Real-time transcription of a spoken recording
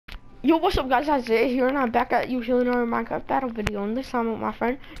Yo, what's up guys, Isaiah here, and I'm back at usually another Minecraft battle video, and this time with my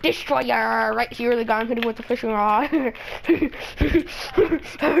friend, Destroyer, right here, the guy I'm hitting with the fishing rod. And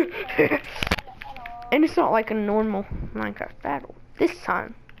it's not like a normal Minecraft battle. This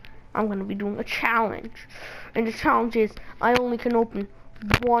time, I'm going to be doing a challenge. And the challenge is, I only can open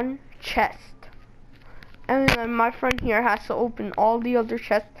one chest. And then my friend here has to open all the other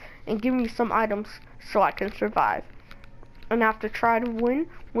chests and give me some items so I can survive. And I have to try to win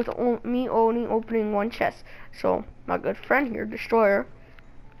with me only opening one chest. So, my good friend here, Destroyer,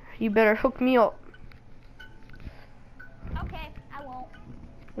 you better hook me up. Okay, I won't.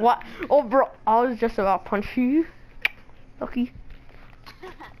 What? Oh, bro, I was just about to punch you. Lucky.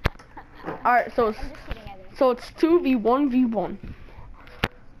 Alright, so it's 2v1v1.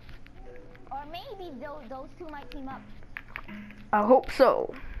 Or maybe those two might team up. I hope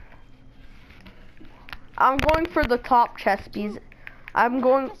so. I'm going for the top chest because I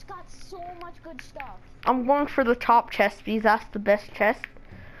just got so much good stuff. I'm going for the top chest because that's the best chest.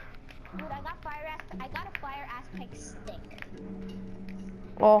 Dude, I got a fire aspect stick.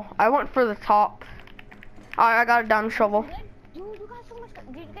 Well, I went for the top. Alright, I got a diamond shovel. Dude, you got so much.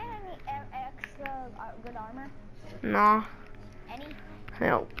 Did you get any extra good armor? Nah. Any?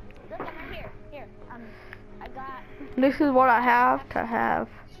 No. Look, I'm right here. Here. I got. This is what I have to have.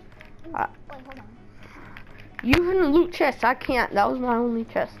 Wait, hold on. You can loot chests. I can't. That was my only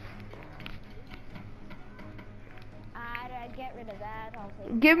chest. I'd get rid of that. I'll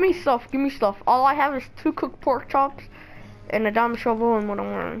take Give me stuff. Give me stuff. All I have is 2 cooked pork chops and a diamond shovel and what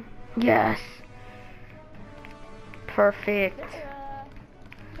I'm wearing. Yes. Perfect. this.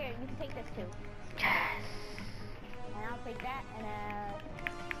 Here, you can take this too. Yes. And I'll take that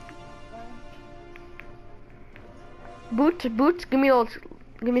and Boots. Give me those.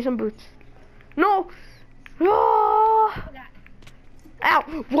 Give me some boots. No. Ah! Ow!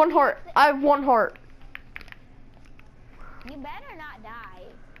 1 heart. I have 1 heart. You better not die.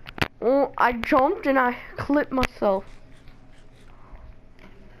 Oh, I jumped and I clipped myself.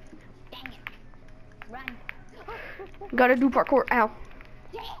 Dang it. Run. Gotta do parkour. Ow.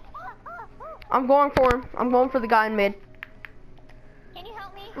 Dang it. I'm going for him. I'm going for the guy in mid. Can you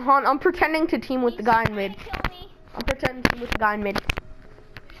help me? Hon, I'm pretending to team with the guy in mid. He's trying to kill me. I'm pretending to team with the guy in mid.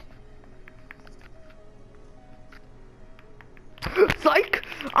 Psych!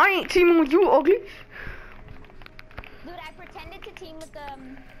 I ain't teaming with you, ugly. Dude, I pretended to team with the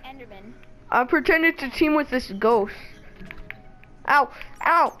Enderman. I pretended to team with this ghost. Ow!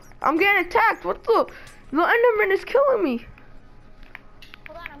 Ow! I'm getting attacked! What the? The Enderman is killing me!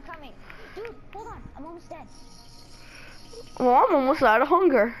 Hold on, I'm coming. Dude, hold on. I'm almost dead. Well, I'm almost out of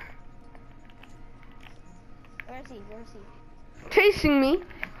hunger. Where is he? Chasing me.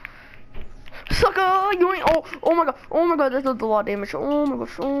 Sucker! You ain't. Oh my god. Oh my god, that does a lot of damage. Oh my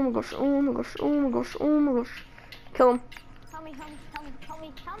gosh. Oh my gosh. Oh my gosh. Oh my gosh. Oh my gosh. Kill him. Help me.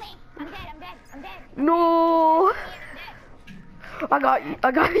 I'm dead. No! I'm dead.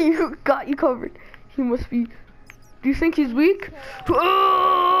 I got you. Got you covered. He must be. Do you think he's weak?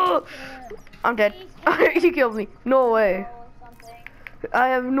 Oh! I'm dead. He killed me. No way. I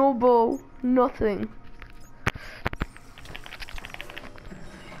have no bow. Nothing.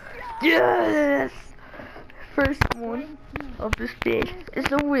 Yes! First one of the stage is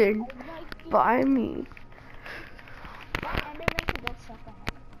a win by me.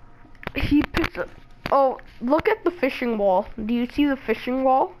 He picked up. Oh, look at the fishing wall. Do you see the fishing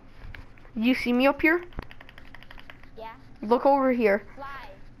wall? Do you see me up here? Yeah. Look over here. Fly.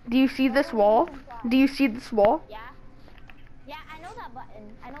 Do you see this wall? Do you see this wall? Yeah. Yeah, I know that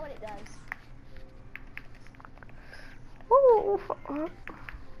button. I know what it does. Oh.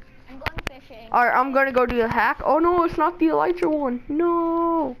 I'm going fishing. Alright, I'm gonna go do the hack. Oh no, it's not the Elytra one.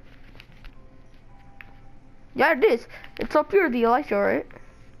 No. Yeah, it is. It's up here, the Elytra, right?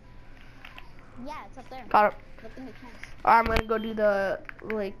 Yeah, it's up there. Got it. Look in the chest. I'm gonna go do the,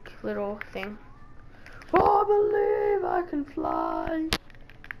 like, little thing. Oh, I believe I can fly.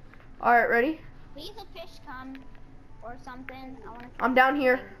 Alright, ready? Please a fish come or something. I'm down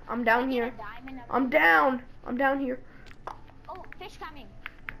here. I'm down here. I'm down. I'm down here. Oh, fish coming.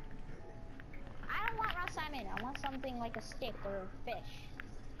 I don't want raw salmon. I want something like a stick or a fish.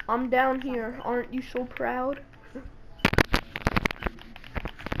 I'm down here. Aren't you so proud?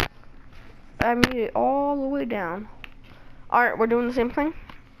 I made it all the way down. Alright, we're doing the same thing?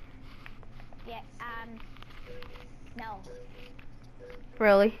 Yeah, no.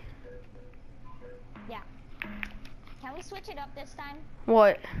 Really? Yeah. Can we switch it up this time?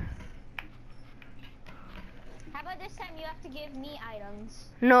 What? How about this time you have to give me items?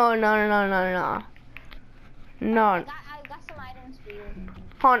 No. I got some items for you.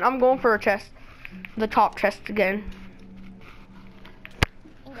 Hon, I'm going for a chest. The top chest again.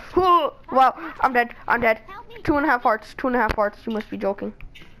 Whoa, wow, I'm dead. I'm dead. Help me. 2.5 hearts. 2.5 hearts. You must be joking.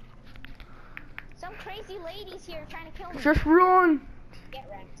 Some crazy ladies here trying to kill me. Just run. Get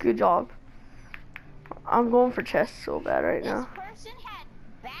wrecked. Good job. I'm going for chests so bad right This now. person had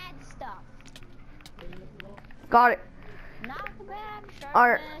bad stuff. Got it. Not bad.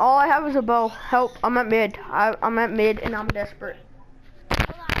 Alright, Sharpness. all I have is a bow. Help, I'm at mid. I'm at mid and I'm desperate.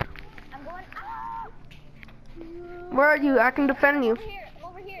 Hold on. I'm going. Ah! Where are you? I can defend you. Over here. I'm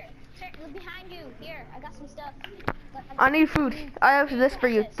over here. Sir, look behind you. Here, I got some stuff. I need food. I have this for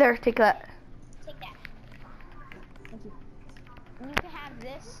you. There, take that. Take that. Thank you. And you can have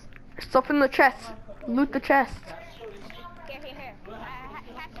this. Stuff in the chest. Loot the chest. Here. I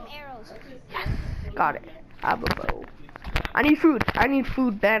have some arrows. Got it. I have a bow. I need food. I need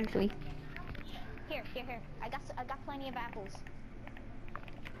food badly. Here. I got plenty of apples.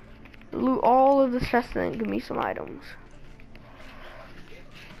 Loot all of the chests and give me some items.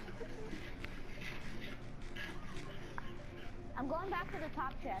 I'm going back to the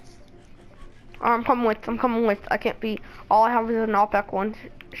top chest. I'm coming with. I can't be. All I have is a knockback one,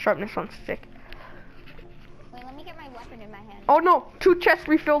 sharpness one stick. Wait, let me get my weapon in my hand. Oh no, 2 chests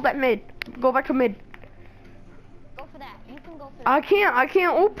refilled at mid. Go back to mid. Go for that. You can go for that. I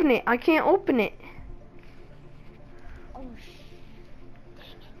can't open it. I can't open it. Oh,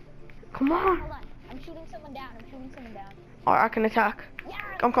 Come on. hold on. I'm shooting someone down. Alright, I can attack. Yeah.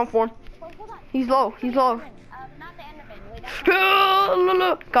 Come for him. Hold on. He's low. He's low. Not the Enderman. Wait,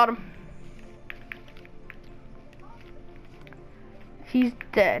 that's Got him. He's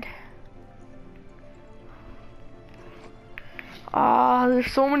dead. Ah,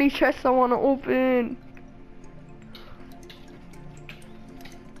 there's so many chests I want to open.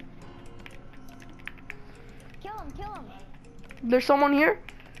 Kill him. There's someone here?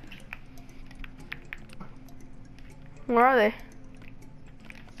 Where are they?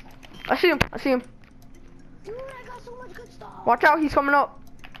 I see him. Dude, I got so much good stuff. Watch out, he's coming up.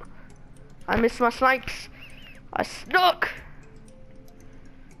 I missed my snipes. I stuck.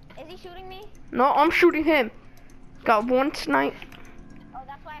 Is he shooting me? No, I'm shooting him. Got 1 snipe. Oh,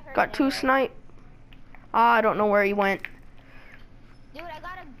 that's why I heard Got an 2 arrow. snipe. I don't know where he went. Dude, I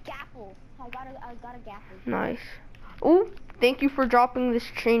got a gapple. I got a gapple. Nice. Ooh, thank you for dropping this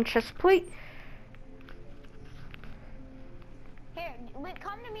chain chest plate. Here, wait,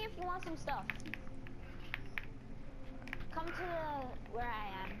 come to me if you want some stuff. Come to where I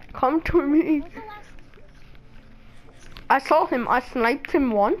am. Come to me. What's the last? I saw him. I sniped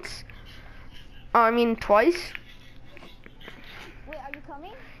him once. I mean, twice. Wait, are you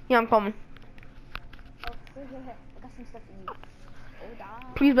coming? Yeah, I'm coming. Oh, here. I got some stuff for you. Hold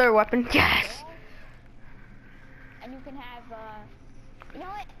on. Please bear weapon. Yes. And you can have, you know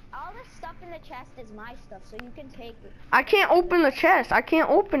what? All the stuff in the chest is my stuff, so you can take it. I can't open the chest. I can't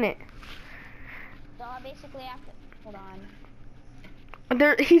open it. So I basically have to, hold on.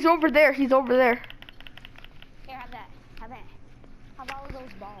 There, he's over there. He's over there. Here, have that. Have all of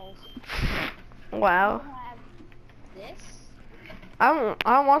those balls. Wow. You have this. I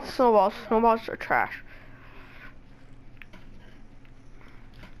don't want snowballs. Snowballs are trash.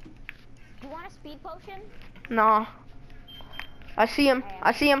 Do you want a speed potion? Nah. I see him.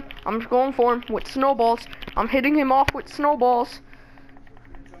 I'm just going for him with snowballs. I'm hitting him off with snowballs.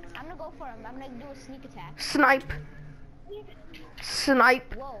 I'm gonna go for him. I'm gonna do a sneak attack. Snipe.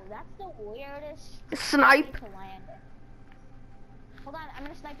 Whoa, that's the weirdest Snipe. way to land. Hold on, I'm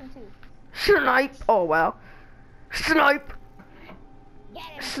gonna snipe him too. Snipe. Oh, wow. Snipe. Get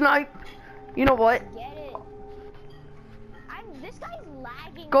him. Snipe. You know what? Get it. This guy's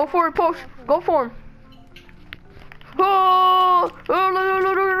lagging. Go for it, Post. Go for him. Oh!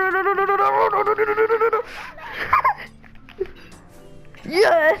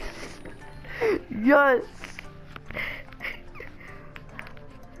 Yes! Yes!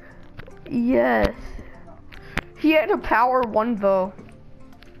 Yes! He had a power 1 though.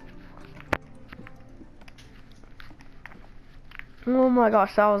 Oh my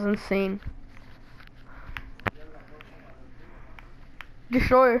gosh, that was insane.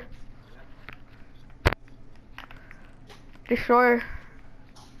 Destroyer. Destroyer.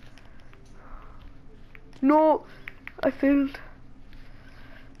 No, I failed.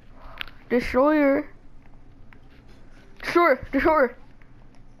 Destroyer. Destroyer.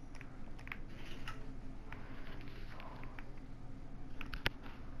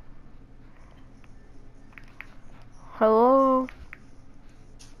 Hello.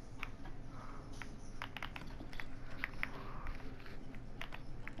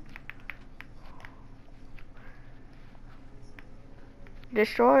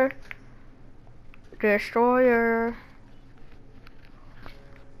 Destroyer. Destroyer.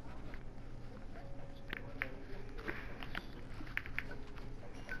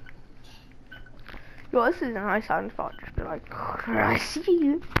 Yo, this is a nice hiding spot. Just be like, I see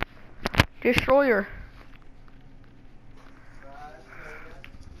you. Destroyer.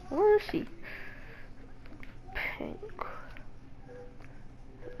 Where is he? Pink.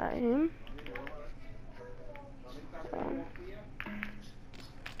 Is that him?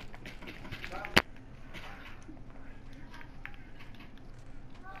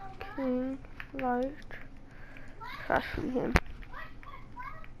 King, light. That's him.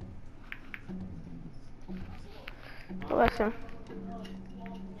 Oh, that's him.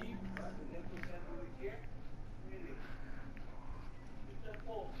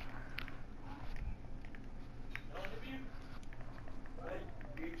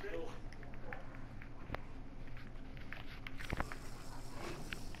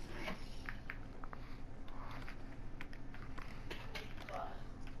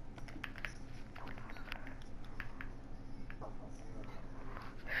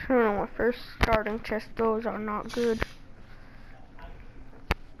 My first starting chest, those are not good.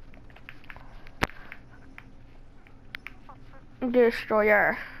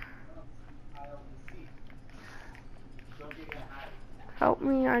 Destroyer. Help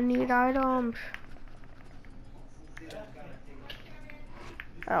me, I need items.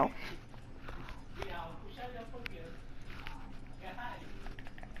 Oh.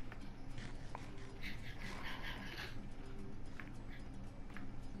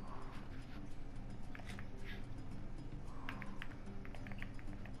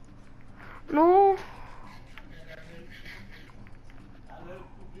 No.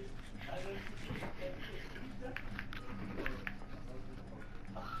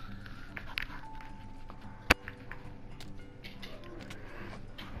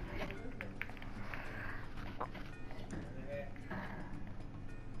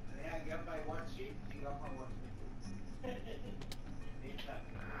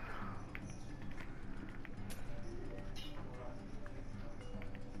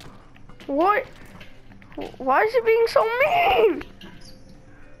 What? Why is he being so mean? He's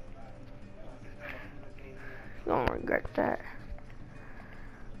gonna regret that.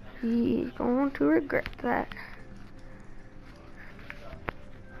 He's going to regret that.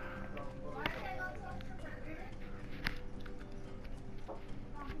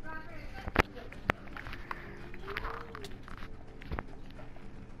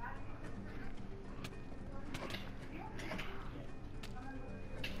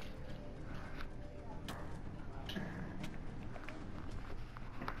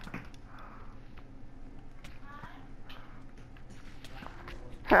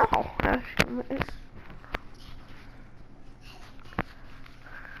 How? That's nice.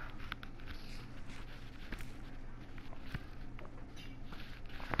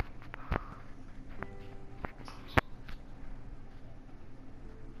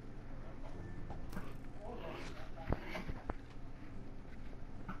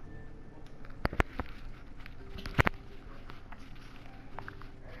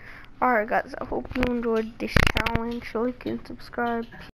 Alright guys, I hope you enjoyed this challenge. Like and subscribe.